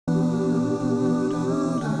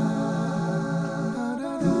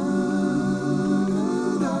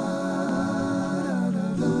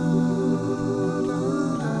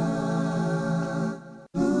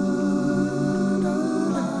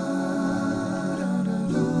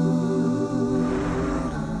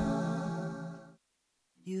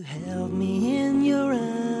held me in your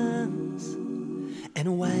arms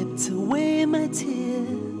and wiped away my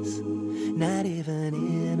tears. Not even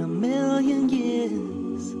in a million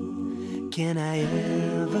years can I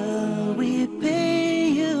ever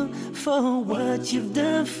repay you for what you've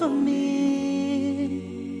done for me.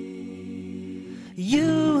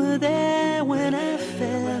 You were there when I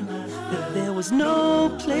felt that there was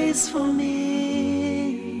no place for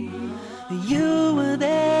me. You were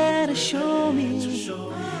there to show me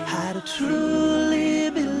how to truly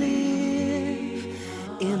believe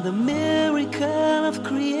in the miracle of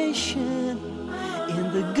creation,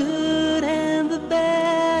 in the good and the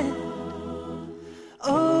bad.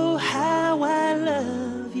 Oh, how I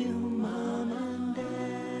love you, Mom and Dad.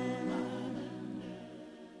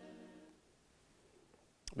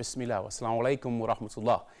 Bismillah, assalamu alaikum wa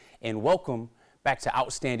rahmatullah, and welcome back to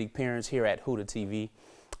Outstanding Parents here at Huda TV.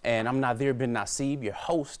 And I'm Nazir bin Nasib, your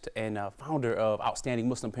host and founder of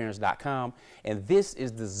OutstandingMuslimParents.com. And this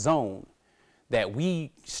is the zone that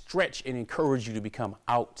we stretch and encourage you to become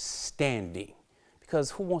outstanding. Because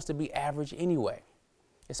who wants to be average anyway?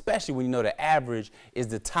 Especially when you know the average is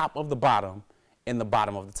the top of the bottom and the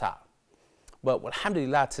bottom of the top. But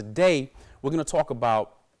alhamdulillah, today we're going to talk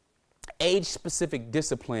about age-specific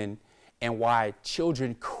discipline and why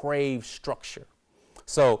children crave structure.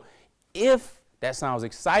 So if that sounds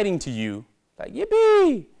exciting to you, like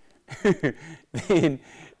yippee, then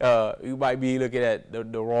you might be looking at the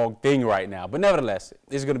wrong thing right now. But nevertheless,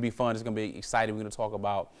 it's going to be fun. It's going to be exciting. We're going to talk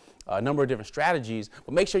about a number of different strategies,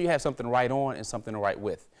 but make sure you have something to write on and something to write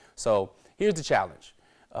with. So here's the challenge.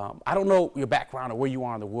 I don't know your background or where you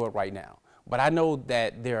are in the world right now, but I know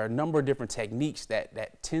that there are a number of different techniques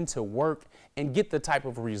that tend to work and get the type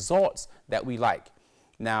of results that we like.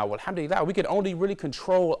 Now, alhamdulillah, we can only really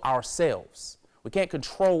control ourselves. We can't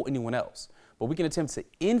control anyone else, but we can attempt to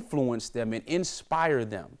influence them and inspire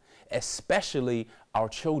them, especially our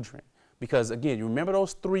children. Because again, you remember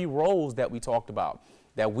those three roles that we talked about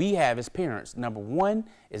that we have as parents. Number one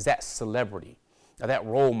is that celebrity, that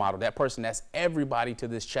role model, that person that's everybody to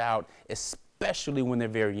this child, especially when they're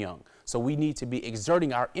very young. So we need to be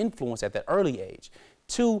exerting our influence at that early age.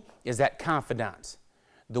 Two is that confidant,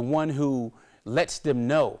 the one who lets them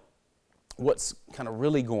know what's kind of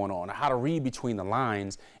really going on, or how to read between the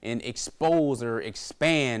lines and expose or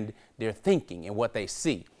expand their thinking and what they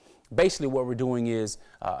see. Basically, what we're doing is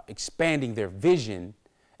expanding their vision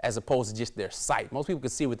as opposed to just their sight. Most people can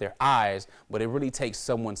see with their eyes, but it really takes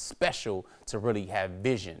someone special to really have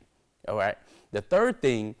vision. All right. The third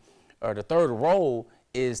thing, or the third role,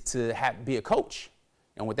 is to be a coach.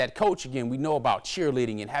 And with that coach, again, we know about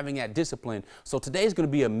cheerleading and having that discipline. So today is going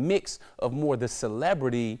to be a mix of more the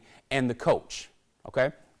celebrity and the coach.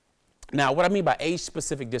 Okay. Now, what I mean by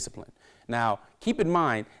age-specific discipline. Now, keep in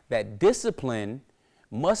mind that discipline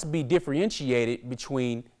must be differentiated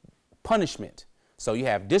between punishment. So you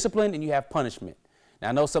have discipline and you have punishment. Now,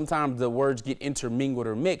 I know sometimes the words get intermingled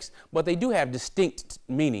or mixed, but they do have distinct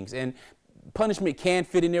meanings. And punishment can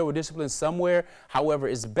fit in there with discipline somewhere. However,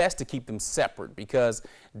 it's best to keep them separate because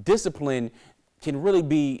discipline can really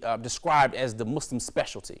be described as the Muslim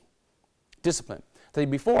specialty. Discipline. So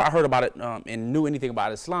before I heard about it and knew anything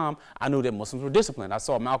about Islam, I knew that Muslims were disciplined. I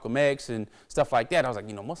saw Malcolm X and stuff like that. I was like,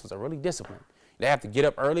 you know, Muslims are really disciplined. They have to get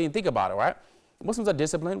up early and think about it, right? Muslims are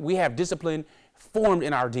disciplined. We have discipline formed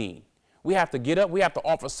in our deen. We have to get up. We have to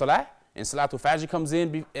offer salah, and Salatul Fajr comes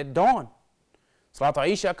in at dawn. Salatul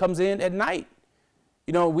Isha comes in at night.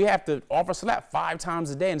 You know, we have to offer salat 5 times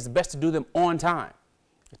a day, and it's best to do them on time.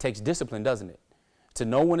 It takes discipline, doesn't it? To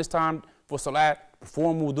know when it's time for salat,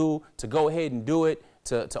 perform wudu, to go ahead and do it,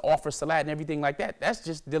 to offer salat and everything like that. That's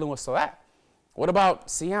just dealing with salat. What about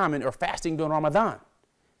siyam or fasting during Ramadan?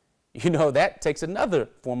 You know, that takes another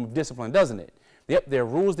form of discipline, doesn't it? Yep, there are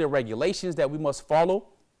rules, there are regulations that we must follow.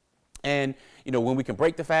 And, you know, when we can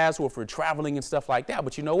break the fast or if we're traveling and stuff like that.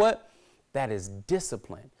 But you know what? That is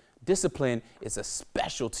discipline. Discipline is a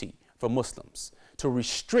specialty for Muslims, to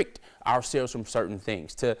restrict ourselves from certain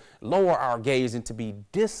things, to lower our gaze and to be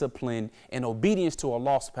disciplined in obedience to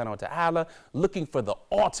Allah subhanahu wa ta'ala, looking for the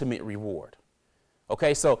ultimate reward.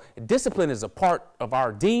 Okay, so discipline is a part of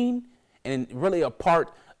our deen and really a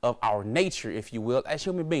part of our nature, if you will, as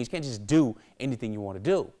human beings. You can't just do anything you want to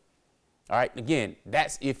do. All right, again,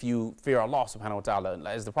 that's if you fear Allah subhanahu wa ta'ala.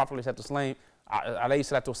 As the Prophet alayhi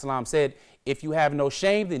salatu wasalam said, if you have no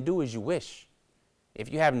shame, then do as you wish.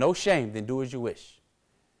 If you have no shame, then do as you wish.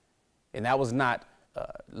 And that was not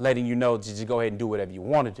letting you know to just go ahead and do whatever you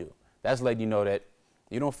want to do. That's letting you know that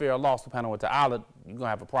you don't fear Allah subhanahu wa ta'ala, you're going to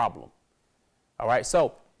have a problem. All right,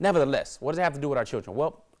 so nevertheless, what does it have to do with our children?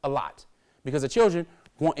 Well, a lot. Because the children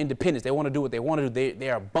want independence. They want to do what they want to do. They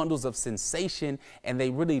are bundles of sensation, and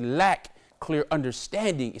they really lack clear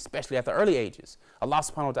understanding, especially at the early ages. Allah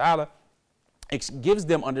subhanahu wa ta'ala gives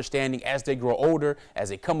them understanding as they grow older, as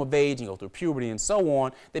they come of age and go through puberty and so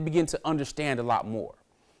on. They begin to understand a lot more.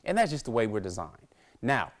 And that's just the way we're designed.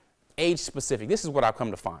 Now, age specific, this is what I've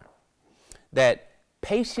come to find, that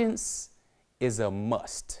patience is a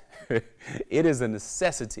must. It is a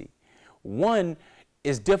necessity. One,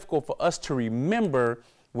 is difficult for us to remember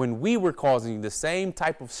when we were causing the same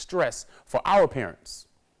type of stress for our parents.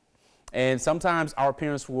 And sometimes our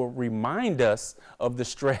parents will remind us of the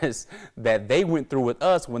stress that they went through with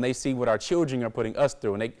us when they see what our children are putting us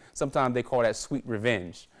through. And sometimes they call that sweet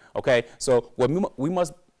revenge. Okay, so we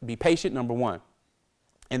must be patient, number one.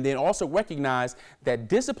 And then also recognize that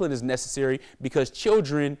discipline is necessary because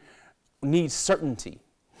children need certainty.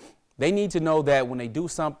 They need to know that when they do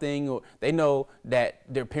something, or they know that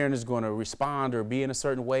their parent is going to respond or be in a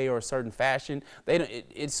certain way or a certain fashion.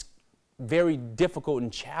 It's very difficult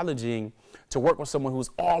and challenging to work with someone who's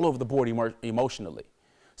all over the board emotionally.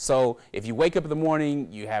 So if you wake up in the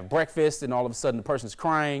morning, you have breakfast, and all of a sudden the person's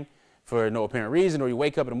crying for no apparent reason, or you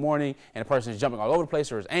wake up in the morning and the person is jumping all over the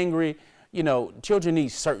place or is angry, you know, children need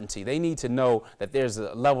certainty. They need to know that there's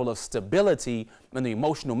a level of stability in the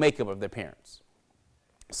emotional makeup of their parents.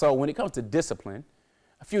 So when it comes to discipline,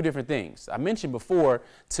 a few different things. I mentioned before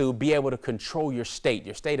to be able to control your state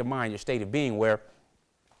of mind, your state of being, where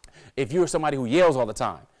if you're somebody who yells all the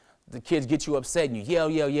time, the kids get you upset and you yell,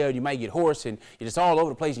 you might get hoarse and you're just all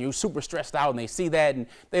over the place and you're super stressed out and they see that and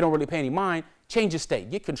they don't really pay any mind. Change your state,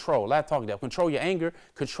 get control. Like I talked about, control your anger,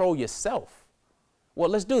 control yourself. Well,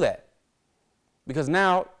 let's do that. Because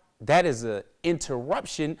now that is an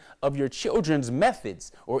interruption of your children's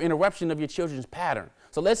methods or interruption of your children's pattern.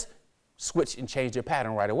 So let's switch and change their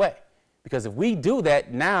pattern right away. Because if we do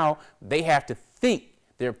that, now they have to think,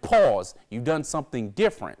 they're paused, you've done something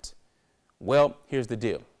different. Well, here's the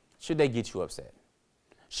deal. Should they get you upset?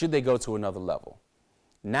 Should they go to another level?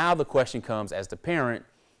 Now the question comes, as the parent,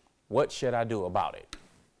 what should I do about it?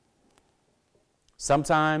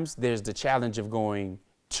 Sometimes there's the challenge of going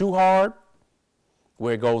too hard,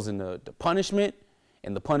 where it goes into the punishment,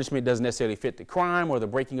 and the punishment doesn't necessarily fit the crime or the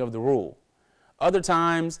breaking of the rule. Other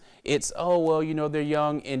times it's, oh, well, you know, they're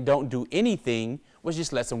young and don't do anything, which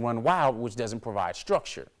just lets them run wild, which doesn't provide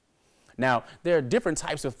structure. Now, there are different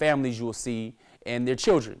types of families you'll see and their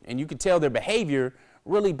children, and you can tell their behavior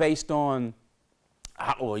really based on,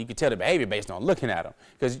 well, you can tell their behavior based on looking at them,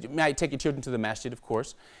 because you might take your children to the masjid, of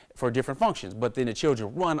course, for different functions, but then the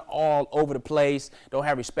children run all over the place, don't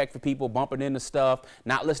have respect for people, bumping into stuff,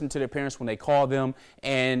 not listening to their parents when they call them,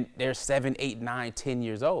 and they're 7, 8, 9, 10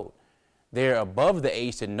 years old. They're above the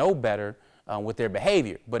age to know better with their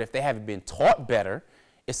behavior, but if they haven't been taught better,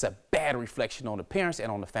 it's a bad reflection on the parents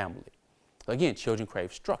and on the family. Again, children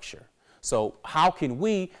crave structure. So how can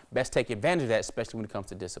we best take advantage of that, especially when it comes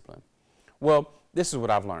to discipline? Well, this is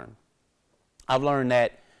what I've learned. I've learned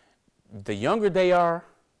that the younger they are,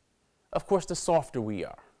 of course, the softer we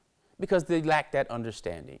are, because they lack that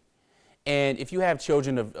understanding. And if you have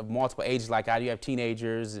children of multiple ages like I do, you have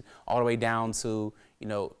teenagers all the way down to, you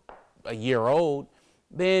know, a year old,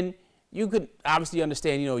 then you could obviously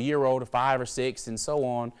understand, you know, a year old or 5 or 6 and so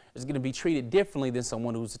on is going to be treated differently than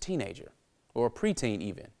someone who's a teenager or a preteen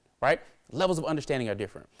even, right? Levels of understanding are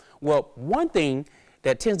different. Well, one thing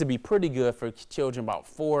that tends to be pretty good for children about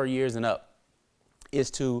 4 years and up is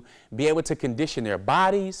to be able to condition their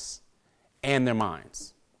bodies and their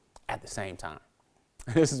minds at the same time.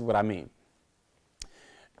 This is what I mean.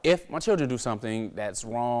 If my children do something that's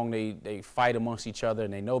wrong, they fight amongst each other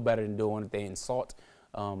and they know better than doing it, they insult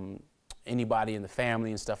anybody in the family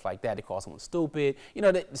and stuff like that, they call someone stupid, you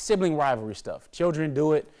know, the sibling rivalry stuff. Children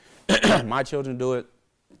do it, my children do it,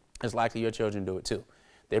 it's likely your children do it too.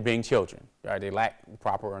 They're being children, right? They lack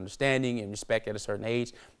proper understanding and respect at a certain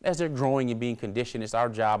age. As they're growing and being conditioned, it's our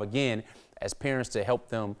job, again, as parents to help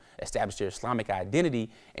them establish their Islamic identity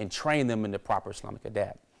and train them in the proper Islamic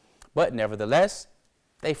adab. But nevertheless,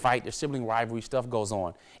 they fight, their sibling rivalry stuff goes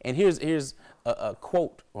on. And here's a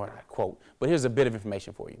quote, or not a quote, but here's a bit of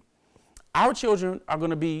information for you. Our children are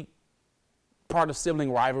going to be part of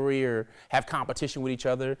sibling rivalry or have competition with each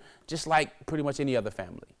other, just like pretty much any other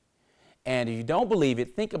family. And if you don't believe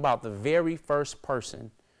it, think about the very first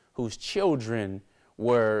person whose children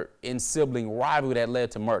were in sibling rivalry that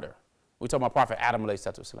led to murder. We're talking about Prophet Adam alayhi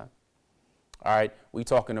salatu wasalam. All right, we're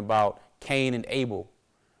talking about Cain and Abel,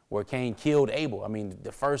 where Cain killed Abel. I mean,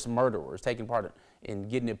 the first murderer is taking part in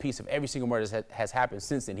getting a piece of every single murder that has happened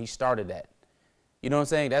since then. He started that. You know what I'm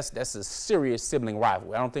saying? That's a serious sibling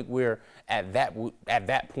rivalry. I don't think we're at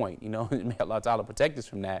that point. You know, may Allah Ta'ala protect us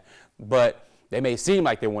from that. But they may seem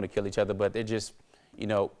like they want to kill each other, but they're just, you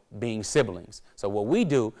know, being siblings. So what we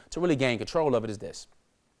do to really gain control of it is this.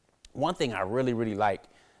 One thing I really, really like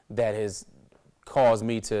that has caused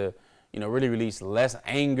me to, you know, really release less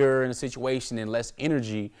anger in a situation and less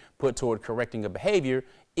energy put toward correcting a behavior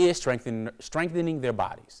is strengthening their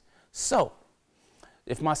bodies. So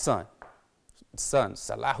if my son,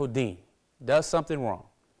 Salahuddin, does something wrong,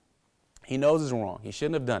 he knows it's wrong, he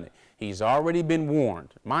shouldn't have done it, he's already been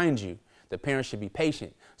warned. Mind you, the parents should be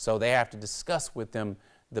patient, so they have to discuss with them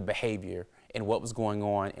the behavior and what was going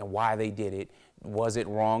on and why they did it, was it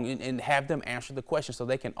wrong, and have them answer the question so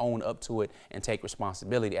they can own up to it and take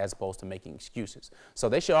responsibility as opposed to making excuses. So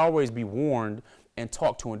they should always be warned and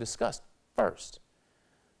talked to and discussed first.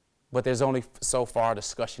 But there's only so far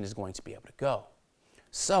discussion is going to be able to go.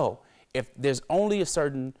 So if there's only a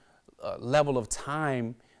certain level of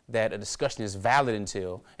time that a discussion is valid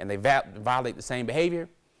until, and they violate the same behavior,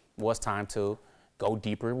 well, it's time to go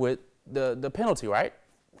deeper with the penalty, right?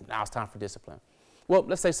 Now it's time for discipline. Well,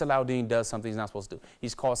 let's say Salahuddin does something he's not supposed to do.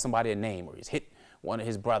 He's called somebody a name, or he's hit one of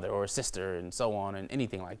his brother or his sister and so on, and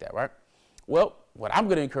anything like that, right? Well, what I'm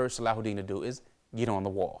going to encourage Salahuddin to do is get on the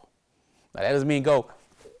wall. Now, that doesn't mean go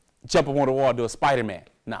jump up on the wall and do a Spider-Man.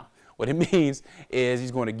 No. What it means is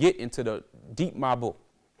he's going to get into the deep mabu,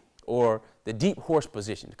 or the deep horse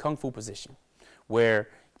position, the kung fu position, where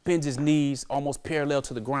he bends his knees almost parallel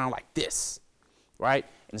to the ground like this, right?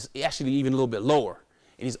 And it's actually even a little bit lower.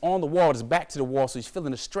 And he's on the wall, his back to the wall, so he's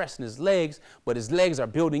feeling the stress in his legs, but his legs are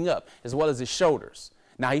building up as well as his shoulders.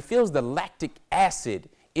 Now he feels the lactic acid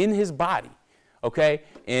in his body, okay?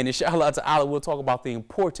 And inshallah ta'ala, we'll talk about the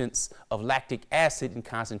importance of lactic acid and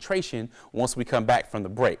concentration once we come back from the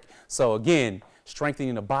break. So again,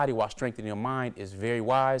 strengthening the body while strengthening your mind is very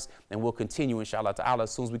wise, and we'll continue inshallah ta'ala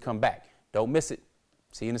as soon as we come back. Don't miss it.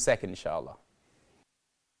 See you in a second, inshallah.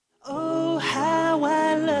 Oh, how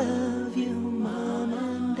I love you, Mom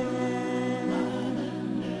and Dad.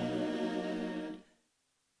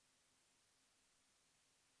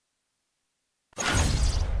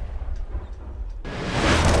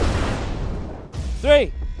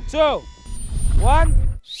 3, 2, 1.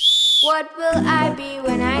 What will I be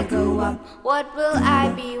when I grow up? What will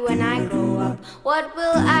I be when I grow up? What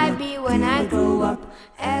will I be when I grow up?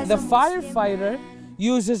 The firefighter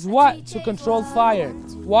uses what to control fire?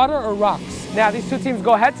 Water or rocks? Now these two teams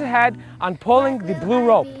go head to head on pulling the blue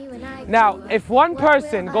rope. Now if one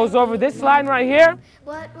person goes over this line right here,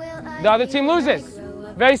 the other team loses.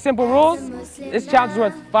 Very simple rules. This challenge is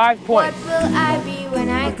worth 5 points. What will I be when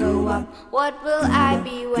I grow up? What will I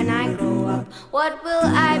be when I grow up? What will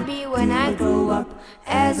I be when I grow up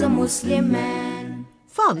as a Muslim man?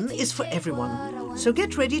 Fun is for everyone, so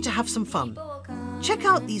get ready to have some fun. Check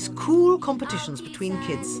out these cool competitions between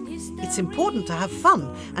kids. It's important to have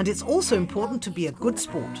fun, and it's also important to be a good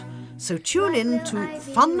sport. So tune in to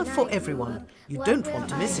Fun for Everyone. You don't want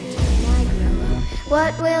to miss it.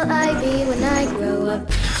 What will I be when I grow up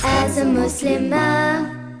as a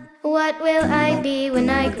Muslimah? What will I be when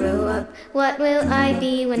I grow up? What will I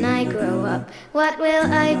be when I grow up? What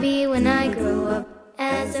will I be when I grow up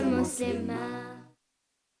as a Muslimah?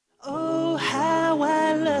 Oh, how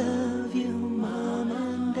I love you, Mom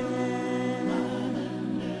and Dad.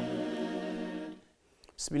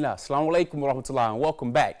 Bismillah, assalamu alaikum wa rahmatullah, and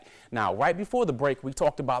welcome back. Now, right before the break, we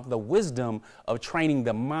talked about the wisdom of training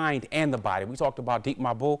the mind and the body. We talked about deep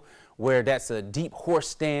mabu, where that's a deep horse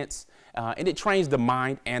stance, and it trains the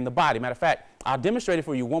mind and the body. Matter of fact, I'll demonstrate it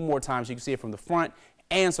for you one more time so you can see it from the front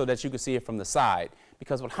and so that you can see it from the side.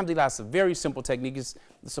 Because, alhamdulillah, it's a very simple technique. It's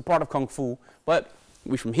a part of Kung Fu, but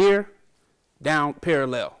we from here down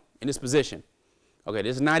parallel in this position. Okay,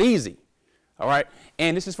 this is not easy, all right?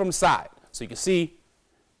 And this is from the side, so you can see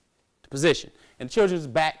the position. And the children's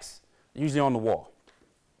backs usually on the wall.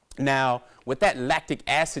 Now, with that lactic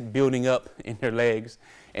acid building up in their legs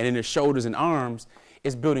and in their shoulders and arms,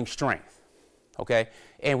 it's building strength, okay?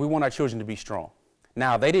 And we want our children to be strong.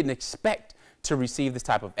 Now, they didn't expect to receive this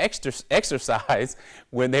type of exercise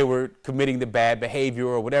when they were committing the bad behavior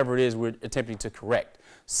or whatever it is we're attempting to correct.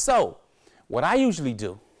 So, what I usually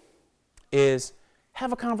do is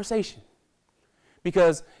have a conversation.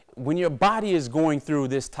 Because when your body is going through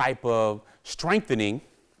this type of strengthening,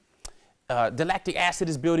 the lactic acid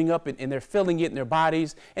is building up and they're feeling it in their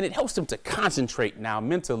bodies, and it helps them to concentrate now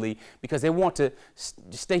mentally because they want to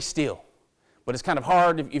stay still. But it's kind of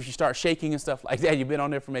hard if you start shaking and stuff like that. You've been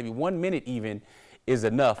on there for maybe 1 minute even is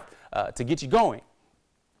enough to get you going.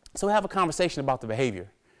 So have a conversation about the behavior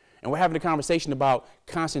And we're having a conversation about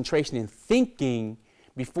concentration and thinking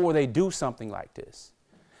before they do something like this.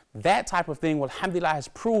 That type of thing, well, alhamdulillah, has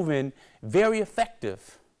proven very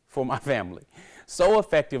effective for my family. So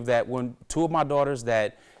effective that when two of my daughters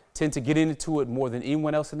that tend to get into it more than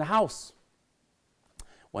anyone else in the house,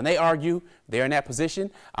 when they argue, they're in that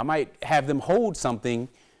position, I might have them hold something,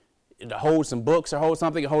 hold some books or hold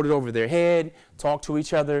something, hold it over their head, talk to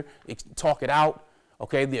each other, talk it out.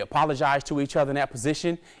 Okay, they apologize to each other in that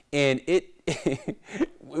position. And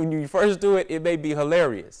when you first do it, it may be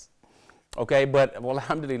hilarious. Okay, but well,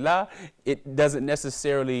 alhamdulillah, it doesn't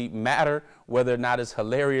necessarily matter whether or not it's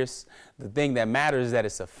hilarious. The thing that matters is that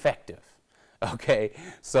it's effective. Okay,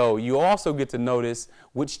 so you also get to notice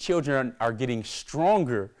which children are getting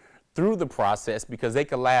stronger through the process because they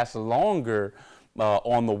can last longer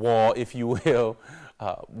on the wall, if you will,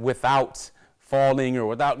 without falling or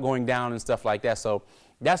without going down and stuff like that. So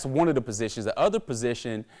that's one of the positions. The other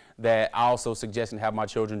position that I also suggest and have my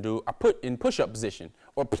children do are put in push-up position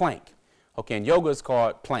or plank. Okay, and yoga is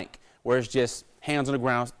called plank, where it's just hands on the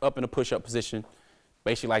ground, up in a push-up position,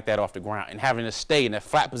 basically like that off the ground, and having to stay in that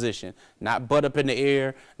flat position, not butt up in the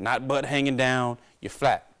air, not butt hanging down, you're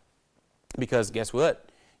flat. Because guess what?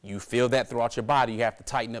 You feel that throughout your body. You have to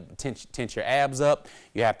tighten up, tense your abs up.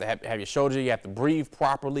 You have to have your shoulders, you have to breathe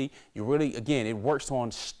properly. You really, again, it works on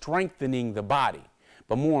strengthening the body.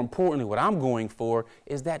 But more importantly, what I'm going for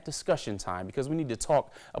is that discussion time, because we need to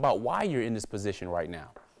talk about why you're in this position right now.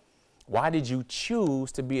 Why did you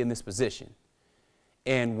choose to be in this position?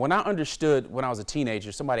 And when I understood when I was a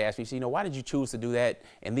teenager, somebody asked me, so, why did you choose to do that?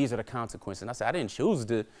 And these are the consequences. And I said, I didn't choose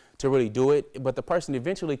to really do it. But the person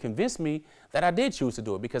eventually convinced me that I did choose to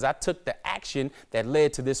do it because I took the action that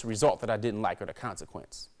led to this result that I didn't like or the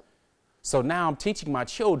consequence. So now I'm teaching my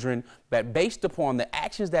children that based upon the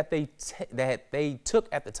actions that they took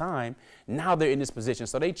at the time, now they're in this position.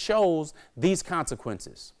 So they chose these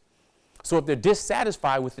consequences. So if they're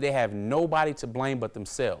dissatisfied with it, they have nobody to blame but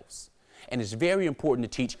themselves. And it's very important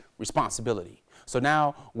to teach responsibility. So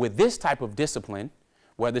now with this type of discipline,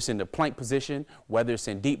 whether it's in the plank position, whether it's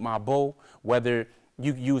in deep mabo, whether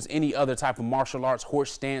you use any other type of martial arts,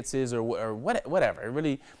 horse stances or whatever, it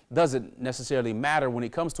really doesn't necessarily matter when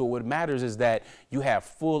it comes to it. What matters is that you have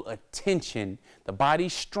full attention. The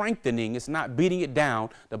body's strengthening. It's not beating it down.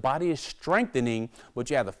 The body is strengthening,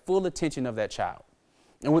 but you have the full attention of that child.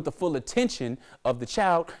 And with the full attention of the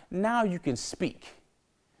child, now you can speak.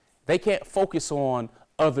 They can't focus on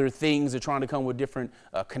other things or trying to come with different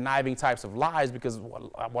conniving types of lies because,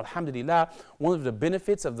 well, alhamdulillah, one of the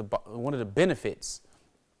benefits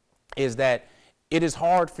is that it is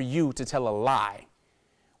hard for you to tell a lie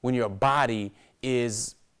when your body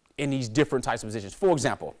is in these different types of positions. For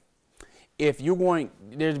example, if you're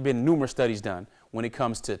there's been numerous studies done when it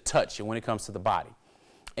comes to touch and when it comes to the body.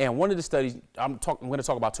 And one of the studies, I'm going to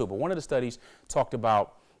talk about two, but one of the studies talked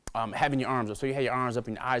about having your arms up. So you have your arms up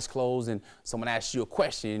and your eyes closed and someone asks you a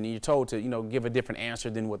question and you're told to, give a different answer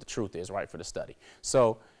than what the truth is, right, for the study.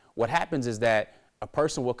 So what happens is that a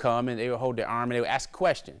person will come and they will hold their arm and they will ask a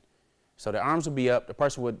question. So their arms will be up. The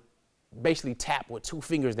person would basically tap with two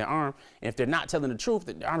fingers their arm. And if they're not telling the truth,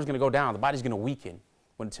 the arm's going to go down. The body's going to weaken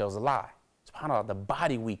when it tells a lie. SubhanAllah, the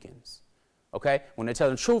body weakens. Okay? When they tell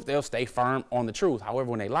the truth, they'll stay firm on the truth.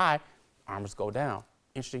 However, when they lie, arms go down.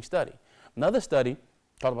 Interesting study. Another study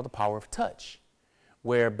talked about the power of touch,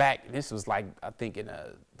 where this was like, I think in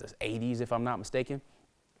the 80s, if I'm not mistaken,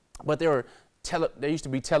 but there used to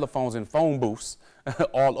be telephones and phone booths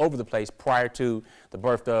all over the place prior to the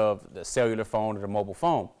birth of the cellular phone or the mobile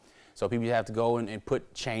phone. So people have to go and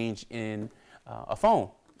put change in a phone,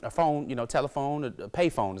 telephone, a pay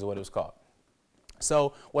phone is what it was called.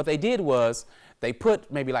 So what they did was they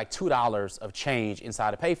put maybe like $2 of change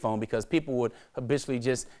inside a payphone because people would habitually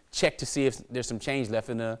just check to see if there's some change left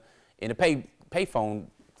in a payphone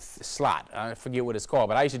slot. I forget what it's called,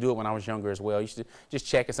 but I used to do it when I was younger as well. You used to just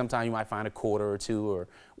check, and sometimes you might find a quarter or two or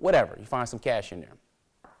whatever. You find some cash in there.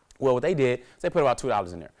 Well, what they did is they put about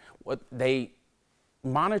 $2 in there. They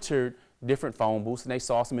monitored different phone booths, and they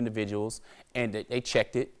saw some individuals, and they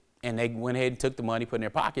checked it. And they went ahead and took the money, put it in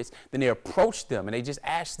their pockets. Then they approached them and they just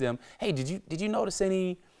asked them, hey, did you notice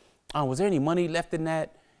was there any money left in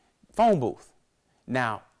that phone booth?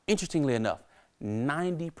 Now, interestingly enough,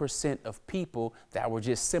 90% of people that were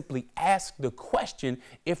just simply asked the question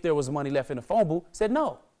if there was money left in the phone booth said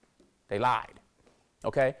no. They lied.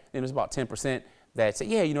 Okay? Then there's about 10% that said,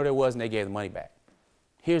 yeah, there was, and they gave the money back.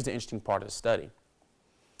 Here's the interesting part of the study.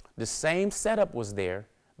 The same setup was there.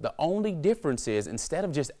 The only difference is instead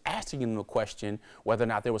of just asking them a question whether or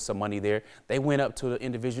not there was some money there, they went up to the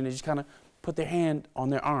individual and just kind of put their hand on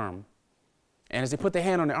their arm And as they put their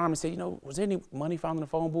hand on their arm and said, you know, was there any money found in the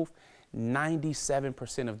phone booth?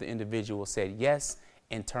 97% of the individuals said yes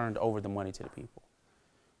and turned over the money to the people.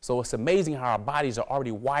 So it's amazing how our bodies are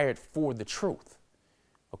already wired for the truth,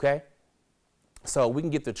 okay? So we can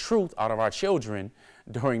get the truth out of our children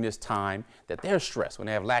during this time that they're stressed, when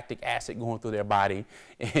they have lactic acid going through their body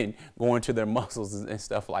and going to their muscles and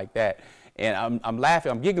stuff like that. And I'm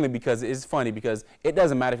laughing, I'm giggling because it's funny, because it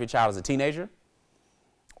doesn't matter if your child is a teenager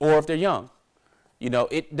or if they're young. You know,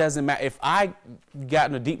 it doesn't matter. If I got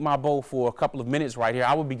in a deep my bowl for a couple of minutes right here,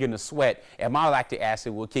 I would begin to sweat and my lactic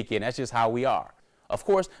acid will kick in. That's just how we are. Of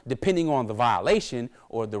course, depending on the violation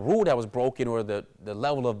or the rule that was broken or the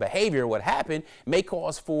level of behavior, what happened may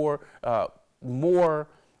cause for more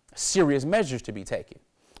serious measures to be taken.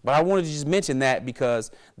 But I wanted to just mention that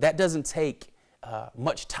because that doesn't take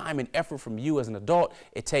much time and effort from you as an adult.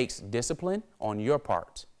 It takes discipline on your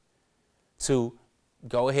part to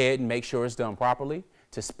go ahead and make sure it's done properly,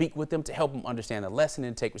 to speak with them, to help them understand the lesson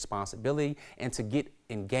and take responsibility, and to get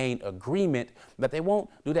and gain agreement that they won't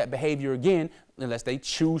do that behavior again unless they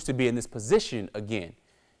choose to be in this position again.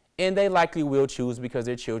 And they likely will choose because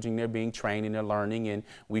they're children, they're being trained and they're learning, and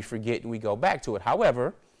we forget and we go back to it.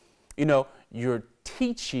 However, you know, you're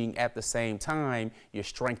teaching at the same time, you're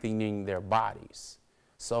strengthening their bodies.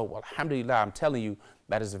 So, alhamdulillah, I'm telling you,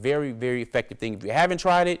 that is a very, very effective thing. If you haven't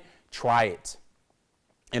tried it, try it.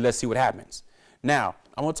 And let's see what happens. Now,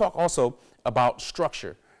 I want to talk also about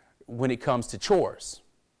structure when it comes to chores.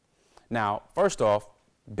 Now, first off,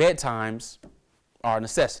 bedtimes are a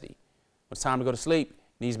necessity. When it's time to go to sleep,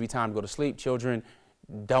 it needs to be time to go to sleep. Children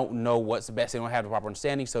don't know what's the best. They don't have the proper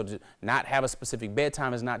understanding. So to not have a specific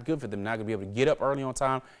bedtime is not good for them. They're not going to be able to get up early on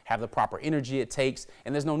time, have the proper energy it takes,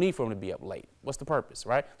 and there's no need for them to be up late. What's the purpose,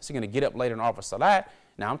 right? So you're going to get up later and offer salat.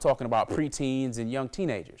 Now I'm talking about preteens and young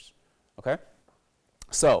teenagers, okay?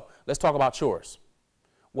 So let's talk about chores.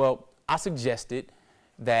 Well, I suggested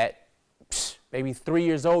that maybe 3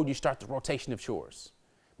 years old, you start the rotation of chores,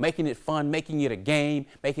 making it fun, making it a game,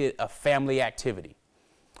 making it a family activity.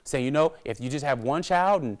 Saying, you know, if you just have one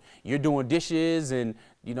child and you're doing dishes and,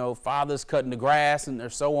 you know, father's cutting the grass and or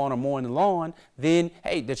so on or mowing the lawn, then,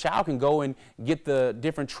 hey, the child can go and get the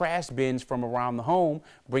different trash bins from around the home,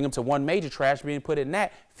 bring them to one major trash bin, put it in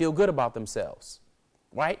that, feel good about themselves,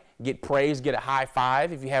 right? Get praise, get a high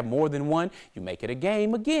five. If you have more than one, you make it a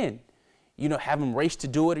game again. You know, have them race to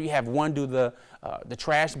do it, or you have one do the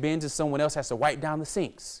trash bins and someone else has to wipe down the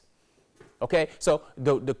sinks. Okay, so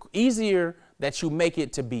the easier that you make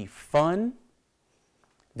it to be fun,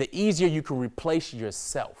 the easier you can replace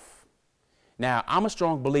yourself. Now, I'm a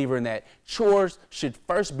strong believer in that chores should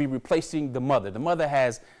first be replacing the mother. The mother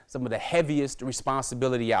has some of the heaviest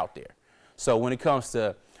responsibility out there. So when it comes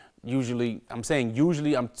to usually, I'm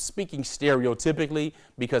speaking stereotypically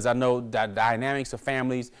because I know that dynamics of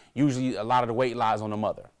families, usually a lot of the weight lies on the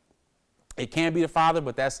mother. It can be the father,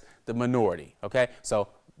 but that's the minority, okay? So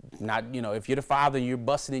not, you know, if you're the father, you're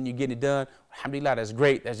busting in, you're getting it done, alhamdulillah, that's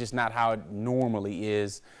great. That's just not how it normally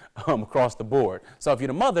is across the board. So if you're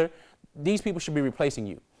the mother, these people should be replacing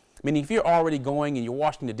you. Meaning if you're already going and you're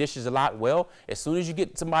washing the dishes a lot, well, as soon as you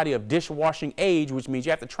get somebody of dishwashing age, which means you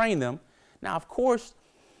have to train them. Now, of course,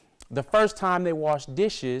 the first time they wash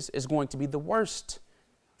dishes is going to be the worst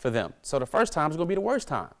for them. So the first time is going to be the worst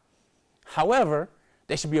time. However,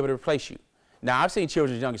 they should be able to replace you. Now, I've seen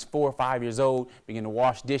children as young as 4 or 5 years old begin to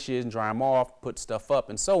wash dishes and dry them off, put stuff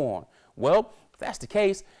up, and so on. Well, if that's the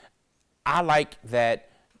case, I like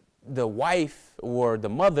that the wife or the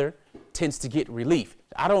mother tends to get relief.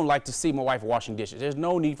 I don't like to see my wife washing dishes. There's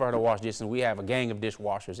no need for her to wash dishes, and we have a gang of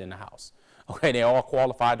dishwashers in the house. Okay, they're all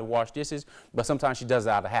qualified to wash dishes, but sometimes she does it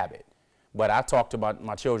out of habit. But I talked to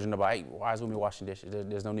my children about, hey, why is women washing dishes?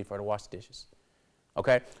 There's no need for her to wash the dishes.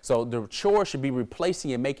 Okay, so the chore should be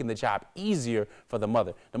replacing and making the job easier for the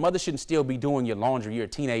mother. The mother shouldn't still be doing your laundry. You're a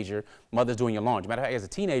teenager, mother's doing your laundry. Matter of fact, as a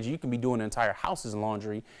teenager, you can be doing the entire house's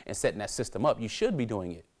laundry and setting that system up. You should be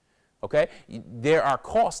doing it. Okay, there are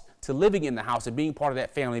costs to living in the house and being part of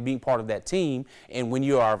that family, being part of that team. And when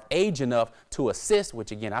you are of age enough to assist,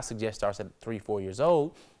 which again, I suggest starts at 3 or 4 years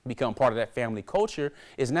old, become part of that family culture,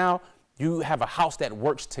 is now you have a house that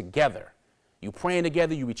works together. You praying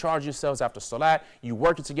together, you recharge yourselves after salat, you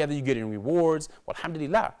working together, you getting rewards. Well,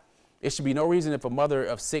 alhamdulillah. It should be no reason if a mother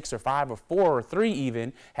of 6 or 5 or 4 or 3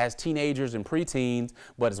 even has teenagers and preteens,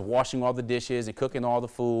 but is washing all the dishes and cooking all the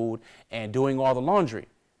food and doing all the laundry.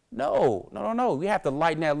 No. We have to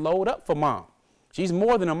lighten that load up for mom. She's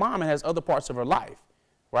more than a mom and has other parts of her life,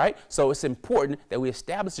 right? So it's important that we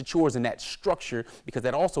establish the chores in that structure because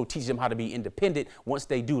that also teaches them how to be independent once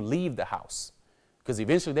they do leave the house. Because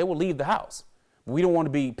eventually they will leave the house. We don't want to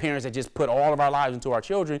be parents that just put all of our lives into our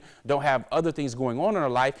children, don't have other things going on in our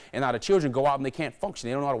life, and now the children go out and they can't function.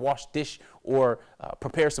 They don't know how to wash dish or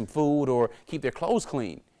prepare some food or keep their clothes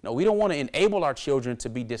clean. No, we don't want to enable our children to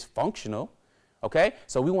be dysfunctional, okay?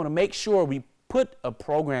 So we want to make sure we put a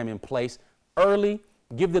program in place early,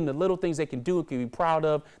 give them the little things they can do and can be proud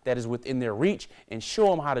of that is within their reach, and show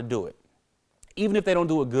them how to do it. Even if they don't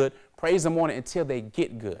do it good, praise them on it until they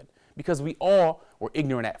get good. Because we all were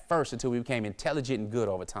ignorant at first until we became intelligent and good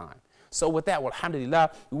over time. So with that, well,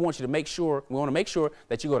 alhamdulillah, we want to make sure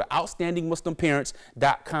that you go to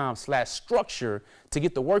outstandingmuslimparents.com/structure to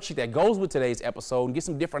get the worksheet that goes with today's episode and get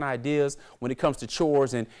some different ideas when it comes to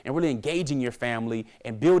chores and really engaging your family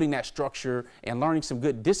and building that structure and learning some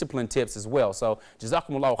good discipline tips as well. So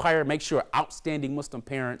jazakumullahu khair. Make sure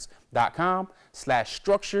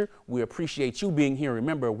outstandingmuslimparents.com/structure. We appreciate you being here.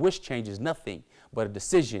 Remember, a wish changes nothing, but a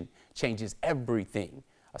decision changes everything.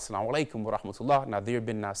 Assalamu alaikum wa rahmatullah. Nazir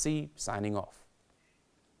bin Nasib signing off.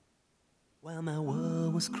 While my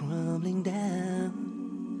world was crumbling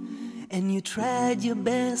down and you tried your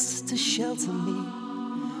best to shelter me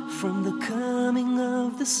from the coming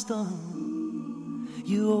of the storm,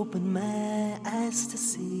 you opened my eyes to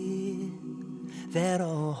see that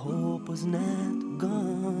all hope was not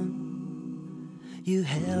gone. You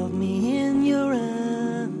held me in your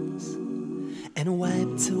arms and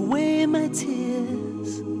wiped away my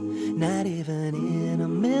tears. Not even in a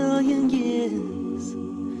million years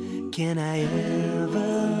can I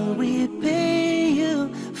ever repay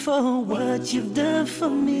you for what you've done for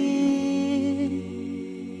me.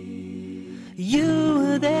 You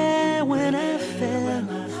were there when I felt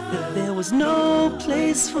that there was no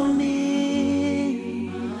place for me.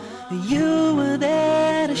 You were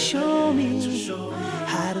there to show me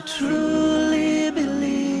how to truly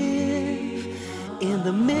believe in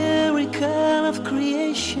the miracle of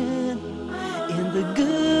creation, in the good